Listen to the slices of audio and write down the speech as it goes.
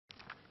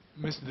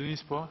Ms.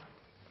 Denise Phua.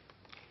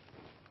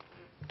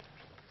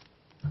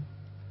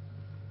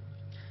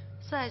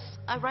 So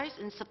I rise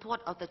in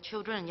support of the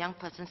Children and Young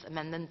Persons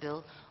Amendment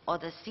Bill, or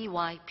the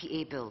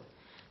CYPA Bill.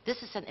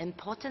 This is an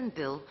important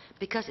bill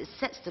because it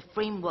sets the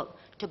framework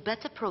to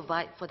better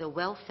provide for the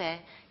welfare,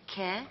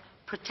 care,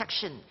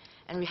 protection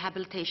and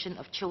rehabilitation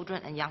of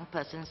children and young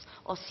persons,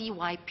 or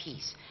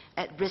CYPs,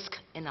 at risk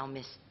in our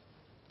midst.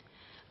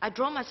 I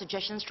draw my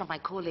suggestions from my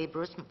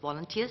co-laborers,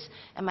 volunteers,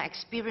 and my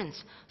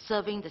experience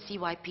serving the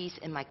CYPs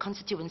in my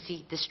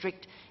constituency,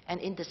 district,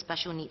 and in the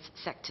special needs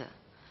sector.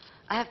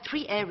 I have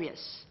 3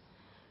 areas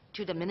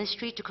to the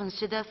ministry to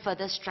consider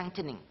further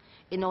strengthening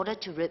in order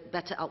to reap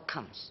better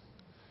outcomes.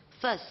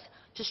 First,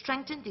 to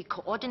strengthen the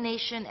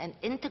coordination and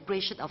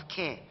integration of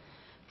care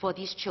for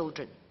these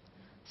children.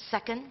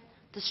 Second,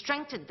 to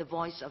strengthen the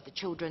voice of the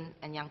children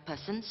and young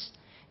persons.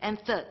 And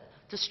third,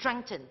 to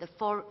strengthen the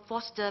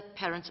foster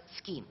parent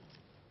scheme.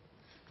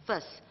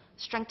 First,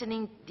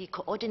 strengthening the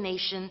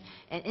coordination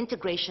and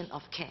integration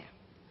of care.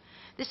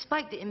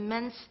 Despite the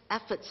immense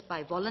efforts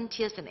by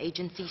volunteers and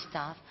agency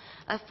staff,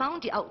 I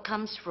found the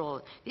outcomes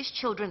for these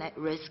children at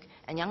risk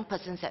and young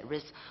persons at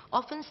risk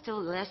often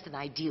still less than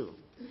ideal.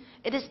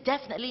 It is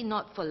definitely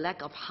not for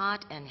lack of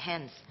heart and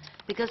hands,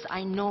 because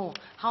I know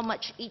how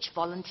much each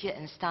volunteer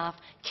and staff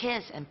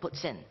cares and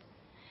puts in.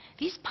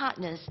 These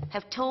partners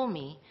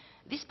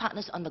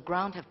on the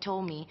ground have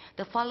told me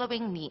the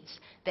following needs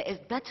that,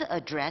 if better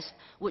addressed,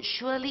 would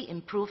surely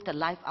improve the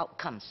life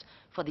outcomes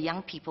for the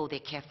young people they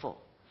care for.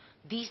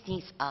 These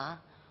needs are: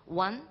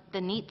 1,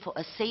 the need for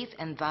a safe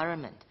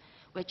environment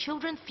where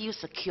children feel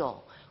secure,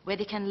 where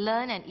they can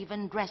learn and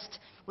even rest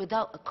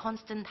without a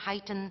constant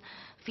heightened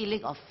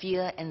feeling of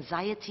fear,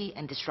 anxiety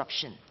and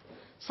disruption.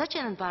 Such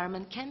an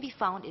environment can be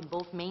found in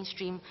both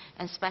mainstream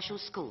and special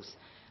schools,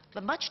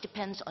 but much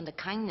depends on the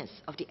kindness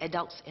of the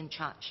adults in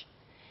charge.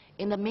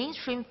 In the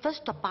mainstream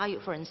First Toa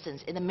Payoh, for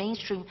instance, in the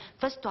mainstream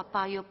First Toa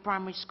Payoh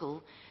Primary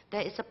School,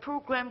 there is a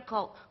program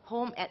called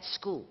Home at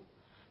School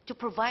to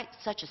provide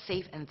such a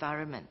safe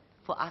environment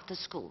for after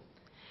school.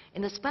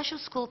 In the special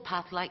school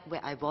Pathlight,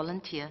 where I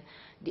volunteer,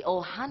 the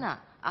Ohana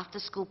after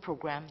school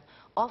program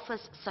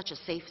offers such a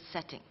safe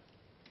setting.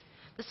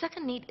 The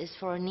second need is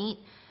for a need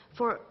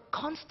for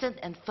constant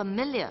and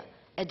familiar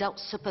adult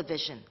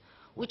supervision,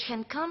 which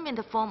can come in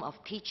the form of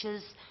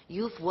teachers,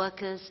 youth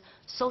workers,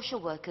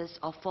 social workers,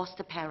 or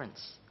foster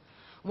parents.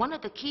 One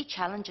of the key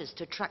challenges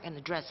to track and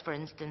address, for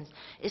instance,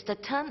 is the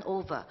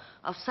turnover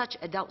of such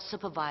adult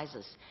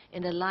supervisors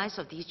in the lives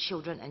of these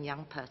children and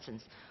young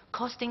persons,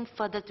 causing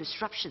further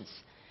disruptions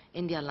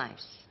in their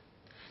lives.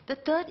 The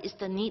third is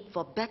the need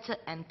for better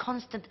and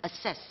constant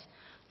access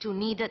to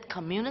needed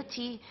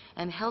community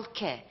and health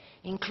care,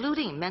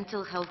 including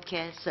mental health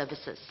care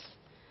services.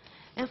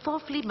 And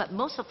fourthly, but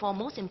most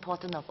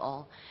important of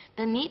all,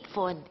 the need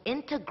for an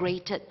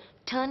integrated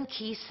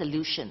turnkey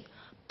solution,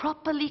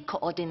 properly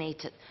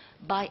coordinated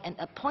by an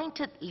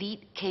appointed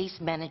lead case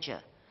manager,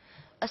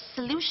 a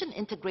solution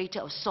integrator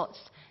of sorts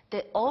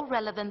that all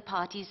relevant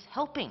parties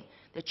helping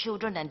the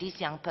children and these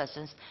young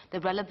persons, the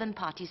relevant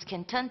parties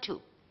can turn to.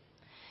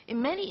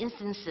 In many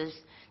instances,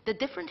 the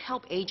different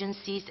help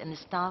agencies and the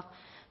staff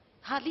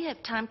hardly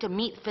have time to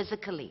meet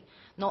physically,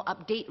 nor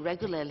update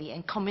regularly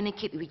and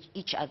communicate with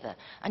each other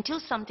until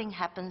something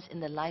happens in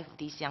the life of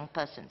these young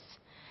persons.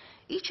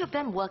 Each of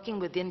them working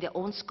within their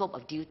own scope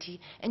of duty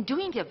and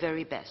doing their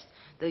very best.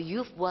 The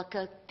youth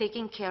worker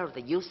taking care of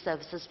the youth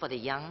services for the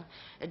young,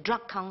 a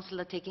drug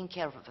counselor taking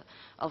care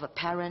of a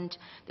parent,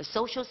 the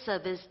social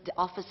service, the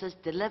officers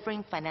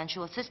delivering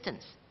financial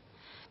assistance.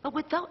 But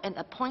without an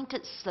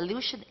appointed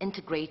solution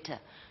integrator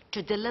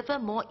to deliver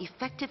more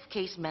effective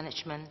case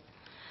management,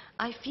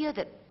 I fear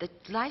that the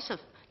lives of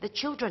the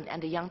children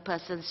and the young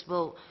persons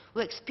will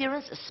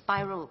experience a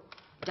spiral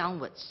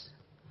downwards.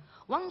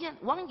 One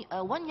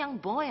young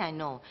boy I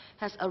know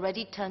has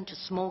already turned to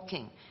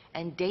smoking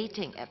and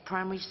dating at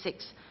primary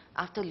 6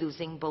 after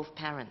losing both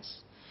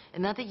parents.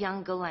 Another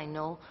young girl I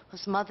know,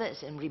 whose mother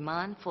is in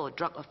remand for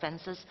drug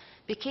offences,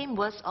 became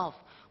worse off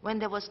when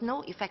there was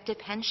no effective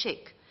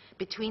handshake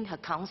between her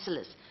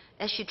counselors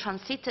as she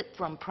transited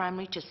from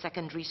primary to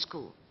secondary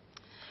school.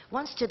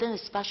 One student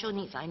with special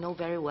needs I know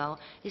very well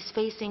is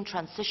facing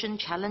transition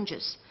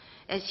challenges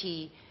as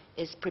he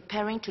is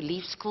preparing to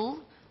leave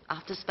school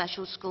after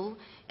special school,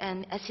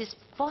 and as his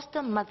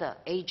foster mother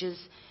ages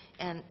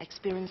and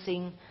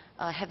experiencing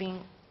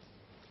having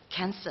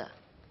cancer,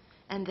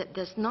 and that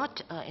there's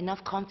not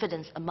enough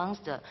confidence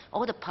amongst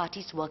all the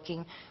parties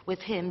working with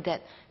him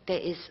that there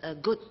is a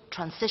good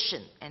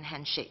transition and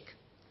handshake.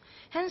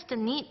 Hence the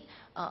need,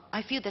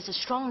 I feel there's a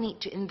strong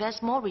need to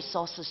invest more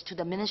resources to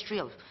the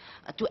Ministry of,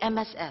 to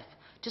MSF,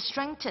 to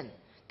strengthen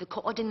the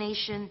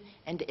coordination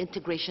and the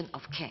integration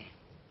of care.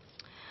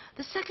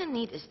 The second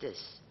need is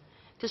this: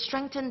 to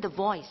strengthen the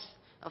voice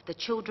of the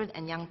children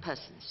and young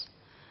persons.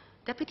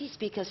 Deputy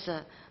Speaker,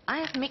 sir, I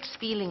have mixed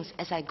feelings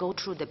as I go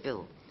through the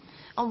bill.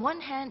 On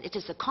one hand, it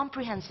is a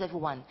comprehensive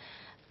one,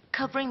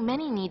 covering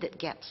many needed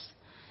gaps.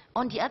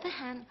 On the other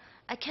hand,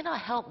 I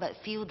cannot help but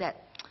feel that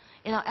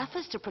in our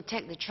efforts to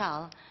protect the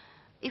child,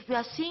 if we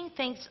are seeing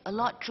things a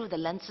lot through the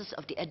lenses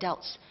of the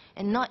adults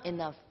and not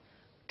enough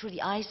through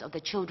the eyes of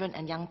the children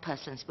and young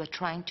persons we're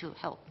trying to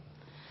help?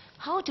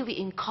 How do we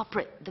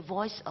incorporate the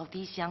voice of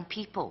these young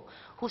people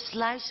whose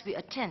lives we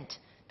attempt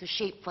to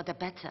shape for the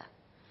better?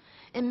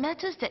 In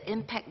matters that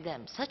impact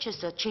them, such as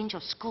the change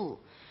of school,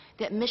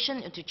 the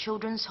admission into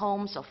children's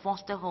homes or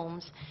foster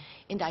homes,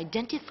 in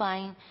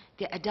identifying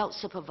their adult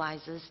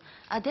supervisors,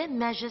 are there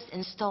measures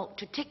installed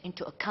to take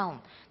into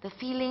account the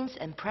feelings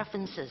and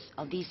preferences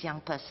of these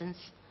young persons?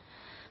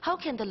 How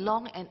can the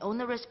long and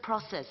onerous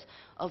process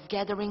of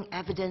gathering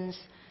evidence,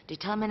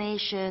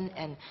 determination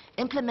and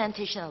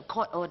implementation of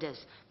court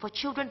orders for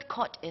children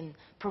caught in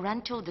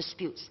parental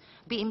disputes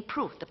be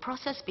improved, the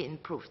process be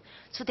improved,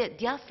 so that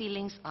their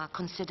feelings are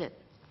considered?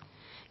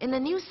 In the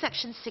new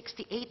Section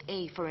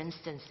 68A, for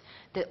instance,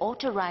 that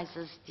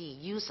authorizes the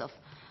use of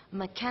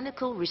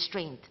mechanical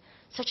restraint,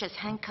 such as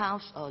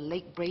handcuffs or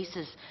leg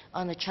braces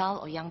on a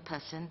child or young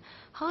person,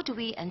 how do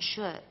we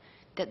ensure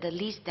that the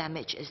least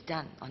damage is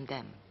done on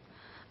them?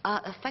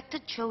 Are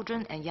affected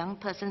children and young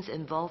persons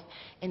involved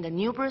in the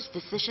numerous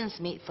decisions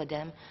made for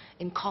them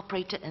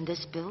incorporated in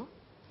this bill?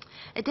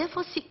 I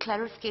therefore seek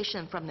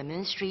clarification from the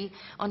Ministry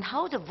on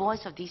how the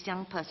voice of these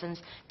young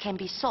persons can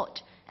be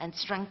sought and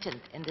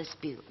strengthened in this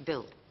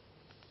bill.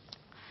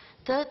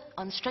 Third,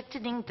 on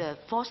strengthening the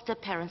foster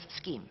parents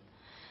scheme.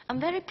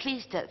 I'm very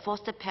pleased that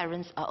foster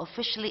parents are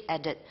officially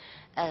added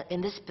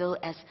in this bill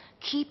as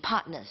key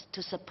partners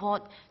to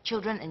support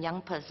children and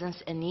young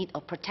persons in need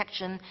of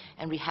protection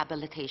and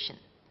rehabilitation.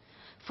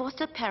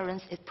 Foster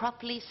parents, if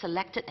properly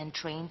selected and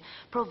trained,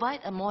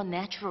 provide a more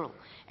natural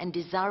and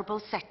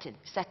desirable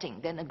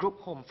setting than a group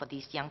home for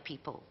these young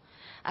people.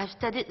 I've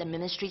studied the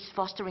Ministry's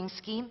fostering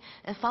scheme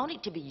and found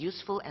it to be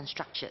useful and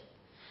structured.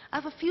 I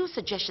have a few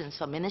suggestions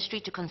for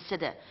Ministry to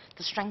consider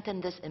to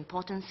strengthen this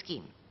important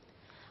scheme.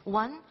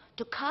 One,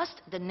 to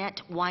cast the net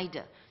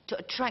wider to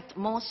attract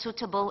more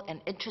suitable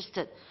and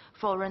interested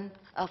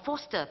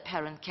foster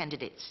parent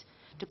candidates.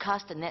 To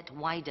cast the net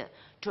wider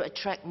to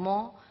attract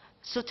more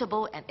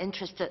suitable and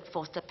interested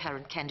foster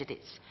parent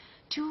candidates.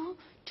 Two,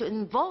 to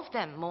involve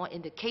them more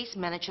in the case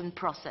management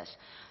process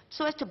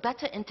so as to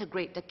better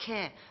integrate the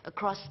care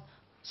across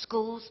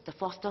schools, the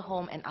foster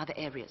home and other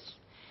areas.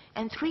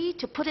 And three,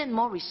 to put in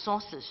more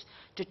resources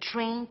to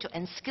train, to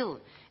unskill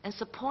and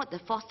support the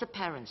foster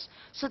parents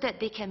so that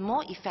they can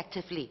more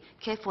effectively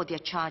care for their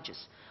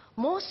charges,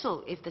 more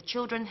so if the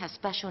children have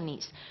special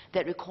needs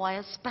that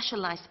require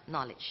specialized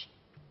knowledge.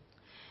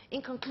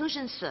 In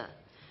conclusion, sir,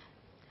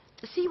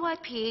 the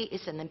CYPA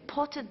is an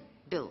important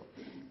bill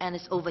and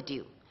is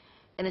overdue.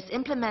 In its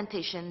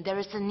implementation, there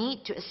is a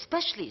need to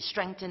especially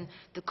strengthen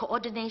the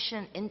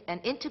coordination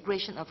and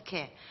integration of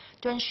care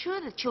to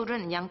ensure that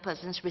children and young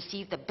persons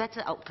receive the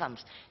better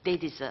outcomes they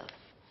deserve.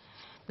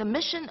 The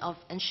mission of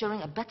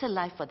ensuring a better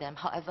life for them,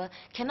 however,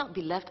 cannot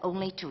be left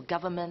only to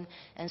government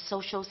and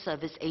social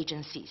service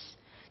agencies.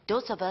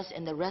 Those of us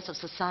in the rest of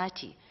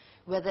society,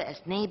 whether as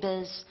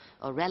neighbors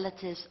or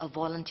relatives or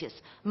volunteers,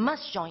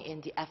 must join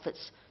in the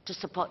efforts to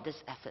support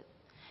this effort.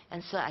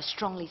 And so I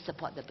strongly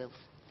support the bill.